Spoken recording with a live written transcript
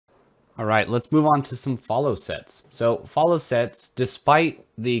All right, let's move on to some follow sets. So follow sets, despite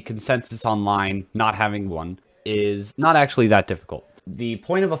the consensus online not having one, is not actually that difficult. The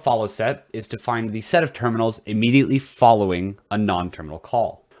point of a follow set is to find the set of terminals immediately following a non-terminal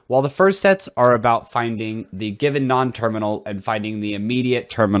call. While the first sets are about finding the given non-terminal and finding the immediate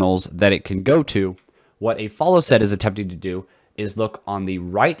terminals that it can go to, what a follow set is attempting to do is look on the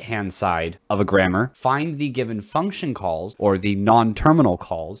right-hand side of a grammar, find the given function calls or the non-terminal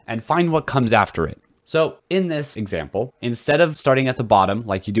calls, and find what comes after it. So in this example, instead of starting at the bottom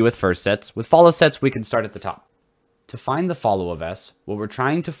like you do with first sets, with follow sets we can start at the top. To find the follow of s, what we're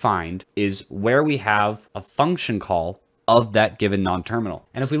trying to find is where we have a function call of that given non-terminal.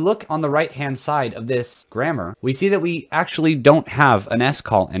 And if we look on the right-hand side of this grammar, we see that we actually don't have an s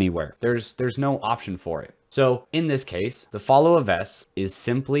call anywhere. There's no option for it. So in this case, the follow of s is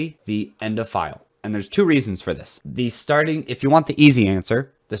simply the end of file. And there's two reasons for this. If you want the easy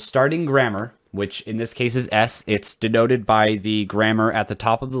answer, the starting grammar, which in this case is s, it's denoted by the grammar at the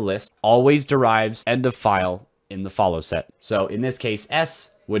top of the list, always derives end of file in the follow set. So in this case,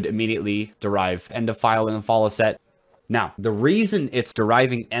 s would immediately derive end of file in the follow set. Now, the reason it's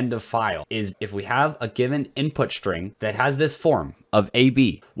deriving end of file is if we have a given input string that has this form of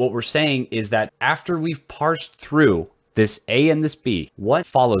AB, what we're saying is that after we've parsed through this A and this B, what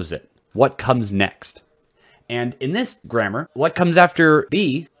follows it? What comes next? And in this grammar, what comes after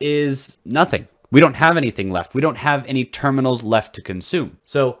B is nothing. We don't have anything left. We don't have any terminals left to consume.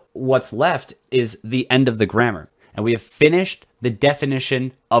 So what's left is the end of the grammar. And we have finished the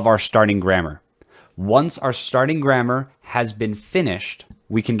definition of our starting grammar. Once our starting grammar has been finished,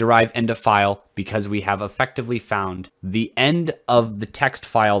 we can derive end of file because we have effectively found the end of the text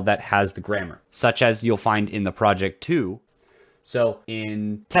file that has the grammar, such as you'll find in the project 2. So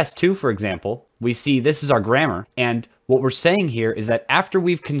in test 2, for example, we see this is our grammar. And what we're saying here is that after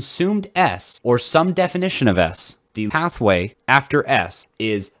we've consumed s or some definition of s, the pathway after s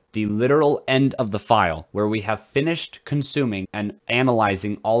is the literal end of the file where we have finished consuming and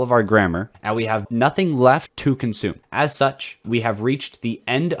analyzing all of our grammar and we have nothing left to consume. As such, we have reached the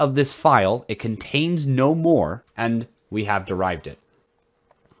end of this file. It contains no more and we have derived it.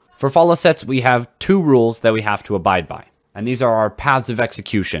 For follow sets, we have two rules that we have to abide by. And these are our paths of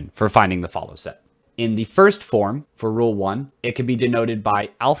execution for finding the follow set. In the first form, for rule 1, it can be denoted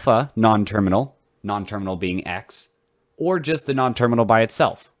by alpha non-terminal being x, or just the non-terminal by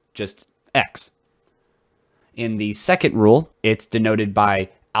itself, just x. In the second rule, it's denoted by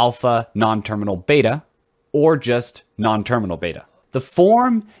alpha non-terminal beta, or just non-terminal beta. The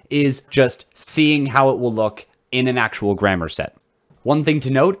form is just seeing how it will look in an actual grammar set. One thing to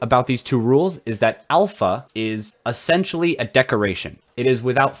note about these two rules is that alpha is essentially a decoration. It is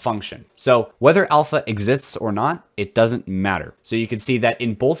without function. So whether alpha exists or not, it doesn't matter. So you can see that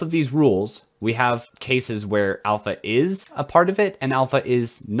in both of these rules, we have cases where alpha is a part of it and alpha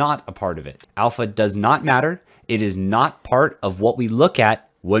is not a part of it. Alpha does not matter. It is not part of what we look at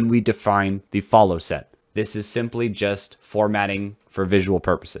when we define the follow set. This is simply just formatting for visual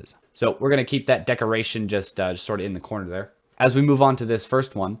purposes. So we're going to keep that decoration just sort of in the corner there. As we move on to this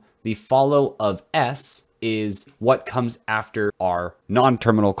first one, the follow of s is what comes after our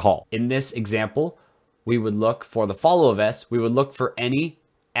non-terminal call. In this example, we would look for the follow of s, we would look for any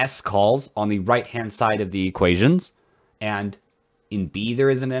s calls on the right-hand side of the equations. And in B, there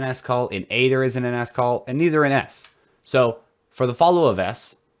isn't an s call. In A, there isn't an s call, and neither in s. So for the follow of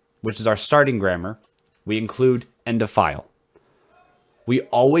s, which is our starting grammar, we include end of file. We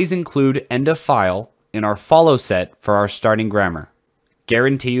always include end of file in our follow set for our starting grammar.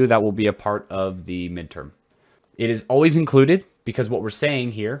 Guarantee you that will be a part of the midterm. It is always included because what we're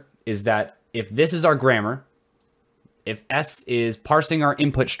saying here is that if this is our grammar, if s is parsing our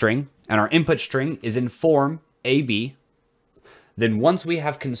input string and our input string is in form AB, then once we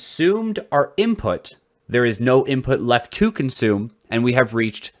have consumed our input, there is no input left to consume and we have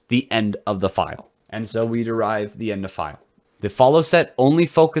reached the end of the file. And so we derive the end of file. The follow set only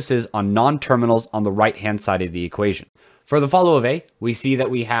focuses on non-terminals on the right-hand side of the equation. For the follow of A, we see that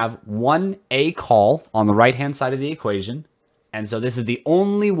we have one A call on the right-hand side of the equation. And so this is the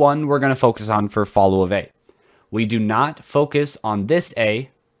only one we're going to focus on for follow of A. We do not focus on this A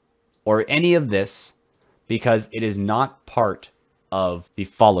or any of this because it is not part of the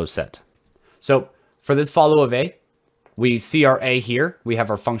follow set. So for this follow of A, we see our A here. We have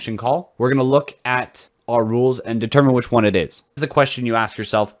our function call. We're going to look at our rules and determine which one it is. This is the question you ask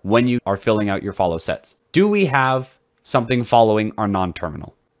yourself when you are filling out your follow sets. Do we have something following our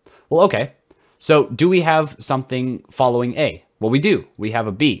non-terminal? Well, okay. So do we have something following A? Well, we do. We have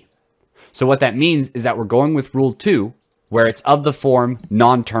a B. So what that means is that we're going with rule 2 where it's of the form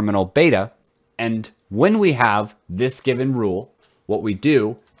non-terminal beta. And when we have this given rule, what we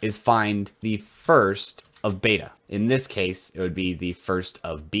do is find the first of beta. In this case, it would be the first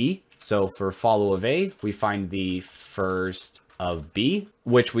of B. So for follow of A, we find the first of B,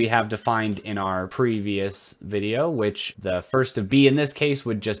 which we have defined in our previous video, which the first of B in this case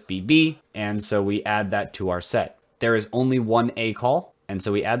would just be B. And so we add that to our set. There is only one A call. And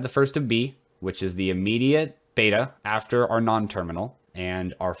so we add the first of B, which is the immediate beta after our non-terminal,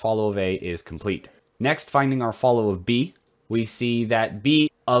 and our follow of A is complete. Next, finding our follow of B, we see that B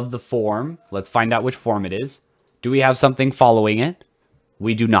of the form, let's find out which form it is. Do we have something following it?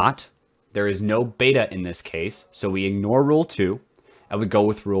 We do not. There is no beta in this case, so we ignore rule 2 and we go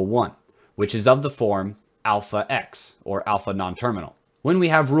with rule 1, which is of the form alpha x, or alpha non-terminal. When we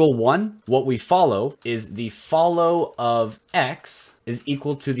have rule 1, what we follow is the follow of x is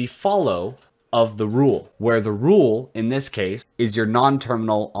equal to the follow of the rule, where the rule in this case is your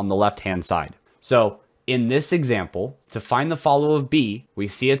non-terminal on the left-hand side. So in this example, to find the follow of B, we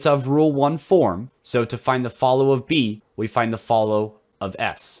see it's of rule 1 form. So to find the follow of B, we find the follow of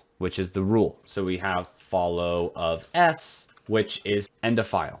S, which is the rule. So we have follow of S, which is end of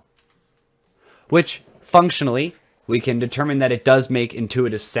file, which functionally we can determine that it does make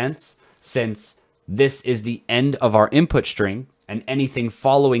intuitive sense, since this is the end of our input string, and anything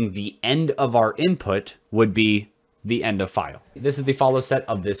following the end of our input would be the end of file. This is the follow set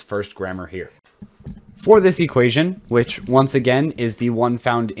of this first grammar here. For this equation, which once again is the one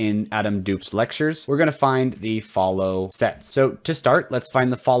found in Adam Dupe's lectures, we're going to find the follow sets. So to start, let's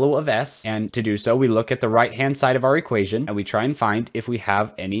find the follow of S. And to do so, we look at the right-hand side of our equation and we try and find if we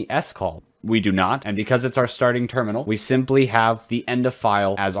have any S call. We do not. And because it's our starting terminal, we simply have the end of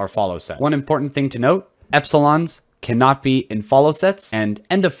file as our follow set. One important thing to note, epsilons cannot be in follow sets, and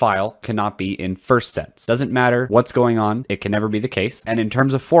end of file cannot be in first sets. Doesn't matter what's going on, it can never be the case. And in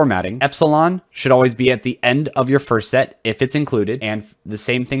terms of formatting, epsilon should always be at the end of your first set if it's included, and the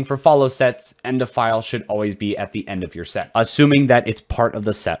same thing for follow sets, end of file should always be at the end of your set, assuming that it's part of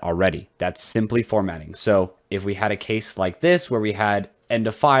the set already. That's simply formatting. So if we had a case like this where we had end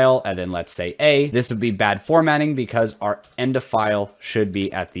of file and then let's say A, this would be bad formatting because our end of file should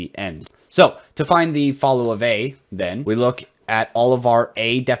be at the end. So to find the follow of A, then we look at all of our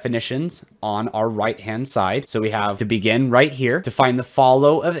A definitions on our right-hand side. So we have to begin right here. To find the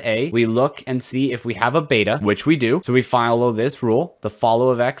follow of A, we look and see if we have a beta, which we do. So we follow this rule. The follow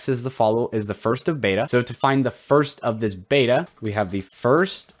of X is the first of beta. So to find the first of this beta, we have the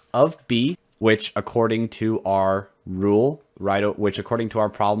first of B, which according to our rule, which according to our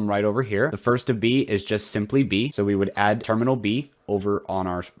problem right over here, the first of B is just simply B. So we would add terminal B over on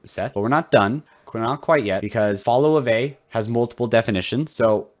our set, but we're not done. We're not quite yet because follow of A has multiple definitions.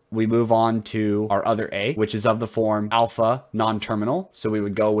 So we move on to our other A, which is of the form alpha non-terminal. So we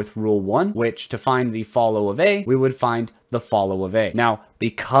would go with rule 1, which to find the follow of A, we would find the follow of A. Now,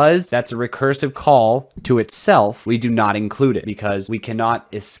 because that's a recursive call to itself, we do not include it because we cannot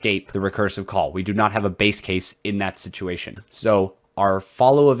escape the recursive call. We do not have a base case in that situation. So our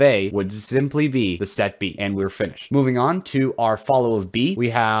follow of A would simply be the set B, and we're finished. Moving on to our follow of B, we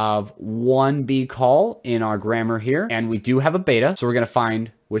have one B call in our grammar here, and we do have a beta. So we're going to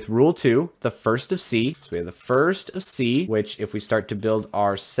find with rule 2, the first of C. So we have the first of C, which if we start to build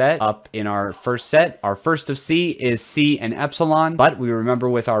our set up in our first set, our first of C is C and epsilon. But we remember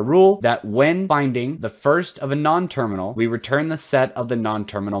with our rule that when finding the first of a non-terminal, we return the set of the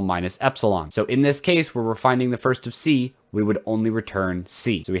non-terminal minus epsilon. So in this case, where we're finding the first of C, we would only return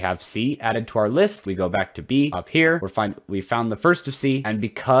C. So we have C added to our list. We go back to B up here. We found the first of C, and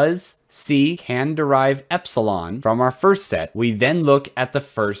because C can derive epsilon from our first set, we then look at the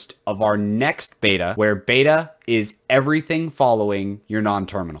first of our next beta, where beta is everything following your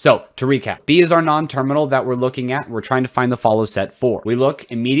non-terminal. So to recap, B is our non-terminal that we're looking at. We're trying to find the follow set for. We look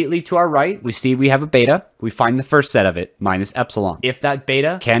immediately to our right. We see we have a beta. We find the first set of it minus epsilon. If that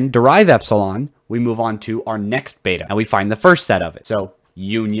beta can derive epsilon, we move on to our next beta and we find the first set of it. So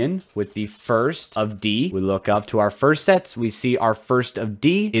union with the first of D. We look up to our first sets. We see our first of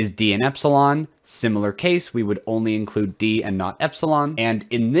D is D and epsilon. Similar case, we would only include D and not epsilon. And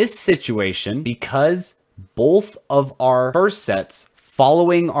in this situation, because both of our first sets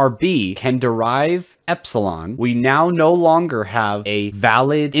following our B can derive epsilon, we now no longer have a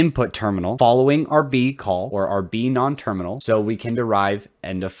valid input terminal following our B call or our B non-terminal. So we can derive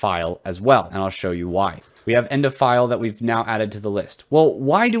end of file as well. And I'll show you why. We have end of file that we've now added to the list. Well,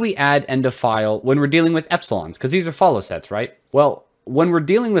 why do we add end of file when we're dealing with epsilons? Because these are follow sets, right? Well, when we're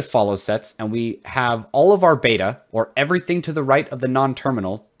dealing with follow sets and we have all of our beta or everything to the right of the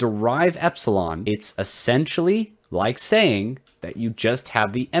non-terminal derive epsilon, it's essentially like saying that you just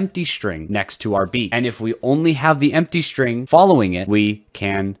have the empty string next to our B. And if we only have the empty string following it, we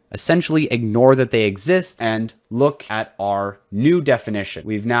can essentially ignore that they exist and look at our new definition.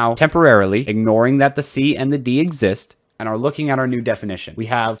 We've now temporarily ignoring that the C and the D exist and are looking at our new definition.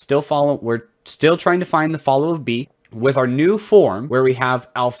 We're still trying to find the follow of B with our new form where we have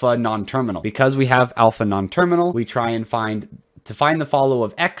alpha non-terminal. Because we have alpha non-terminal, we try and to find the follow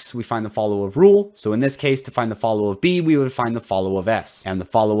of X, we find the follow of rule. So in this case, to find the follow of B, we would find the follow of S. And the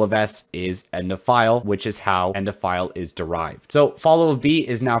follow of S is end of file, which is how end of file is derived. So follow of B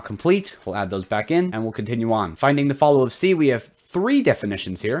is now complete. We'll add those back in and we'll continue on. Finding the follow of C, we have 3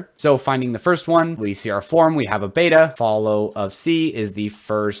 definitions here. So finding the first one, we see our form, we have a beta. Follow of C is the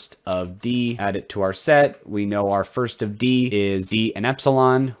first of D. Add it to our set. We know our first of D is D and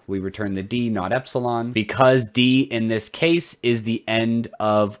epsilon. We return the D, not epsilon. Because D in this case is the end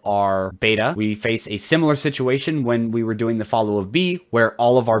of our beta, we face a similar situation when we were doing the follow of B, where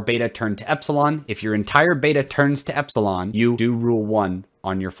all of our beta turned to epsilon. If your entire beta turns to epsilon, you do rule 1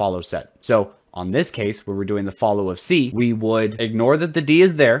 on your follow set. So on this case, where we're doing the follow of C, we would ignore that the D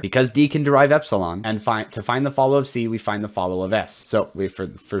is there because D can derive epsilon, and to find the follow of C, we find the follow of S. So we for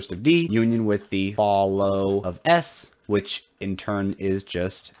the first of D, union with the follow of S, which in turn is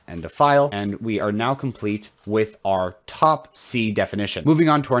just end of file. And we are now complete with our top C definition. Moving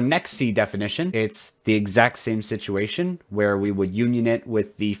on to our next C definition, it's the exact same situation where we would union it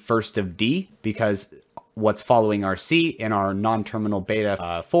with the first of D, because what's following our C in our non-terminal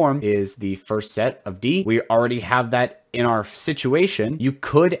beta form is the first set of D. We already have that in our situation. You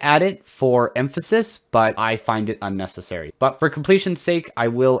could add it for emphasis, but I find it unnecessary. But for completion's sake, I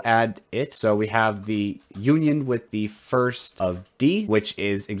will add it. So we have the union with the first of D, which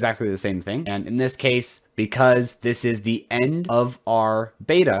is exactly the same thing. And in this case, because this is the end of our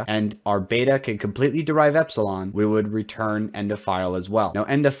beta and our beta can completely derive epsilon, we would return end of file as well. Now,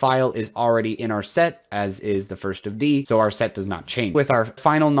 end of file is already in our set, as is the first of D, so our set does not change. With our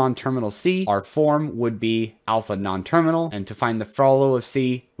final non-terminal C, our form would be alpha non-terminal, and to find the follow of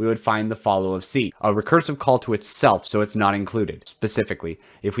C, we would find the follow of C. A recursive call to itself, so it's not included. Specifically,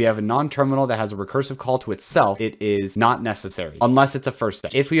 if we have a non-terminal that has a recursive call to itself, it is not necessary, unless it's a first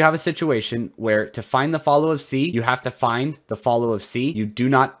step. If you have a situation where to find the follow of C, you have to find the follow of C, you do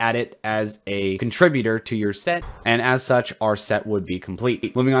not add it as a contributor to your set, and as such, our set would be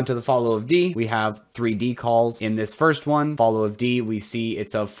complete. Moving on to the follow of D, we have 3 D calls. In this first one, follow of D, we see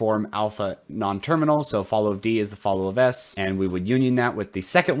it's of form alpha non-terminal, so follow of D is the follow of S, and we would union that with the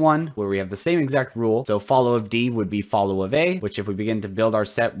second one, where we have the same exact rule. So follow of D would be follow of A, which if we begin to build our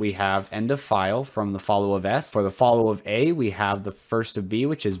set, we have end of file from the follow of S. For the follow of A, we have the first of B,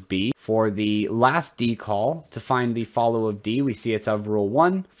 which is B. For the last D call, to find the follow of D, we see it's of rule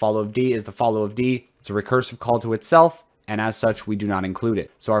 1. Follow of D is the follow of D. It's a recursive call to itself, and as such, we do not include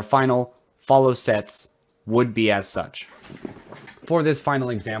it. So our final follow sets would be as such. For this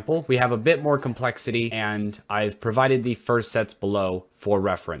final example, we have a bit more complexity, and I've provided the first sets below for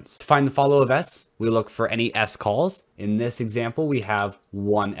reference. To find the follow of S, we look for any S calls. In this example, we have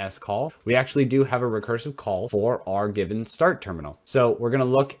 1 S call. We actually do have a recursive call for our given start terminal. So we're going to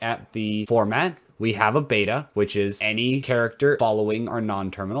look at the format. We have a beta, which is any character following our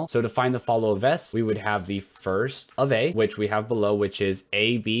non-terminal. So to find the follow of S, we would have the first of A, which we have below, which is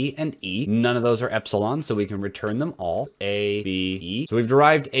A, B, and E. None of those are epsilon, so we can return them all. A, B, E. So we've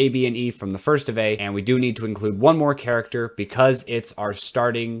derived A, B, and E from the first of A, and we do need to include one more character because it's our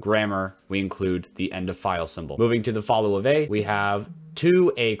starting grammar. We include the end of file symbol. Moving to the follow of A, we have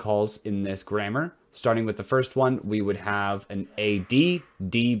 2 A calls in this grammar. Starting with the first one, we would have an AD,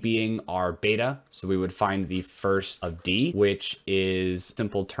 D being our beta. So we would find the first of D, which is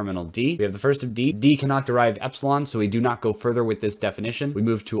simple terminal D. We have the first of D. D cannot derive epsilon, so we do not go further with this definition. We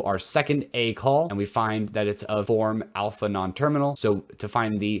move to our second A call, and we find that it's of form alpha non-terminal. So to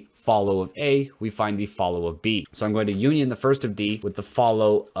find the follow of A, we find the follow of B. So I'm going to union the first of D with the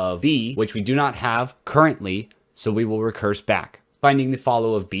follow of B, which we do not have currently, so we will recurse back. Finding the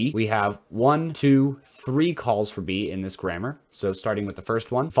follow of B, we have 1, 2, 3 calls for B in this grammar. So starting with the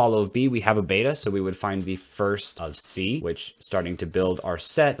first one, follow of B, we have a beta, so we would find the first of C, which starting to build our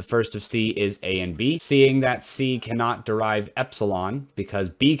set. The first of C is A and B. Seeing that C cannot derive epsilon because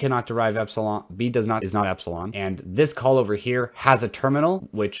B cannot derive epsilon, B is not epsilon, and this call over here has a terminal,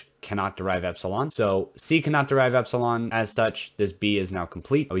 which cannot derive epsilon. So C cannot derive epsilon. As such, this B is now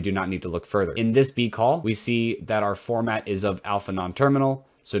complete. We do not need to look further. In this B call, we see that our format is of alpha non-terminal.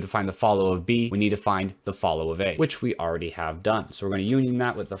 So to find the follow of B, we need to find the follow of A, which we already have done. So we're going to union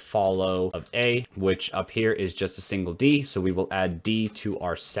that with the follow of A, which up here is just a single D. So we will add D to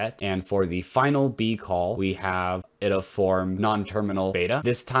our set. And for the final B call, we have it of form non-terminal beta.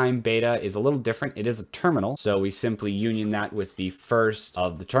 This time beta is a little different. It is a terminal. So we simply union that with the first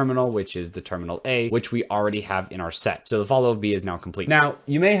of the terminal, which is the terminal A, which we already have in our set. So the follow of B is now complete. Now,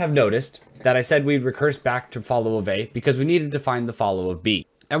 you may have noticed that I said we'd recurse back to follow of A because we needed to find the follow of B.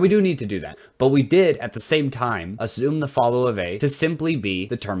 And we do need to do that. But we did, at the same time, assume the follow of A to simply be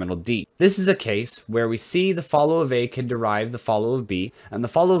the terminal D. This is a case where we see the follow of A can derive the follow of B, and the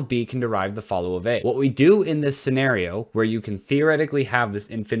follow of B can derive the follow of A. What we do in this scenario, where you can theoretically have this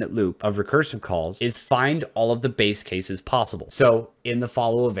infinite loop of recursive calls, is find all of the base cases possible. So in the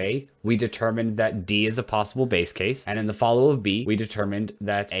follow of A, we determined that D is a possible base case, and in the follow of B, we determined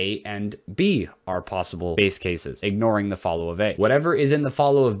that A and B are possible base cases, ignoring the follow of A. Whatever is in the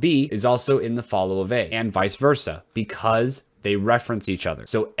follow of B is also in the follow of A, and vice versa, because they reference each other.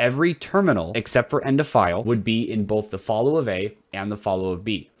 So every terminal, except for end of file, would be in both the follow of A and the follow of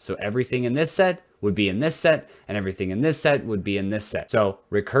B. So everything in this set would be in this set, and everything in this set would be in this set. So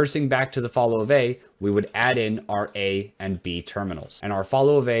recursing back to the follow of A, we would add in our A and B terminals. And our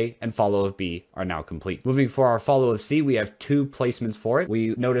follow of A and follow of B are now complete. Moving for our follow of C, we have two placements for it.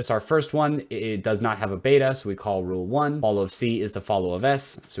 We notice our first one, it does not have a beta, so we call rule 1. Follow of C is the follow of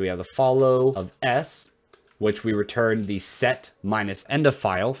S. So we have the follow of S, which we return the set minus end of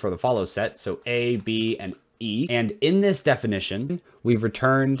file for the follow set. So A, B, and E. And in this definition, we've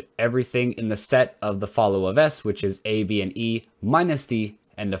returned everything in the set of the follow of S, which is A, B, and E, minus the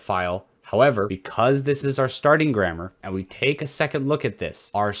end of file. However, because this is our starting grammar, and we take a second look at this,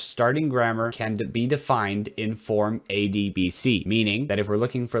 our starting grammar can be defined in form ADBC, meaning that if we're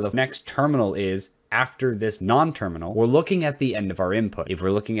looking for the next terminal is after this non-terminal, we're looking at the end of our input. If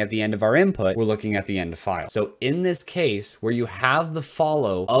we're looking at the end of our input, we're looking at the end of file. So in this case, where you have the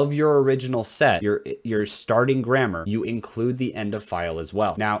follow of your original set, your starting grammar, you include the end of file as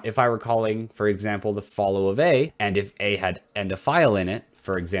well. Now, if I were calling, for example, the follow of A, and if A had end of file in it,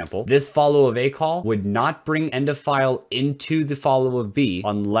 for example, this follow of A call would not bring end of file into the follow of B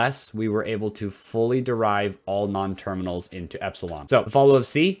unless we were able to fully derive all non-terminals into epsilon. So the follow of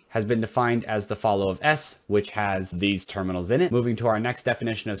C has been defined as the follow of S, which has these terminals in it. Moving to our next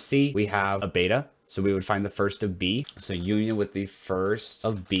definition of C, we have a beta. So we would find the first of B. So union with the first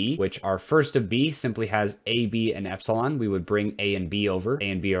of B, which our first of B simply has A, B, and epsilon. We would bring A and B over. A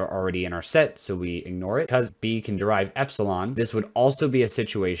and B are already in our set, so we ignore it. Because B can derive epsilon, this would also be a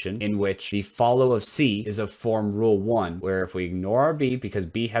situation in which the follow of C is of form rule 1, where if we ignore our B, because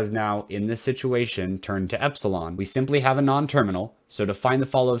B has now in this situation turned to epsilon, we simply have a non-terminal. So to find the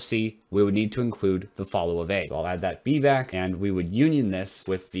follow of C, we would need to include the follow of A. So I'll add that B back, and we would union this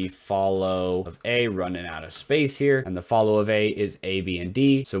with the follow of A running out of space here. And the follow of A is A, B, and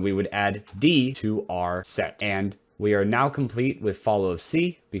D. So we would add D to our set. And we are now complete with follow of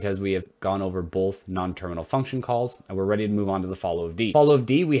C because we have gone over both non-terminal function calls, and we're ready to move on to the follow of D. Follow of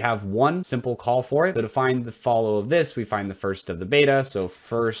D, we have one simple call for it. So to find the follow of this, we find the first of the beta. So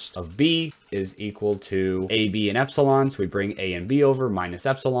first of B is equal to A, B, and epsilon. So we bring A and B over minus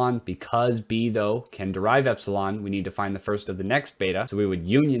epsilon. Because B, though, can derive epsilon, we need to find the first of the next beta. So we would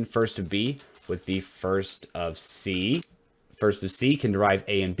union first of B with the first of C. First of C can derive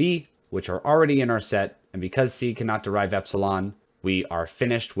A and B, which are already in our set. And because C cannot derive epsilon, we are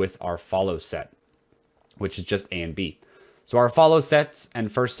finished with our follow set, which is just A and B. So our follow sets and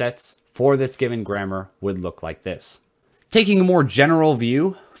first sets for this given grammar would look like this. Taking a more general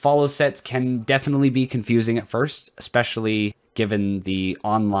view, follow sets can definitely be confusing at first, especially given the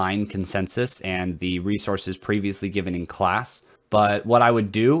online consensus and the resources previously given in class. But what I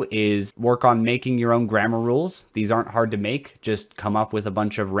would do is work on making your own grammar rules. These aren't hard to make. Just come up with a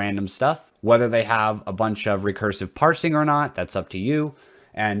bunch of random stuff. Whether they have a bunch of recursive parsing or not, that's up to you.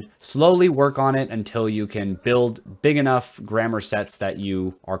 And slowly work on it until you can build big enough grammar sets that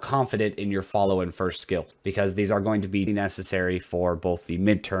you are confident in your follow and first skills, because these are going to be necessary for both the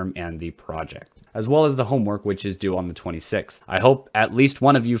midterm and the project, as well as the homework, which is due on the 26th. I hope at least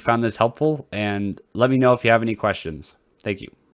one of you found this helpful, and let me know if you have any questions. Thank you.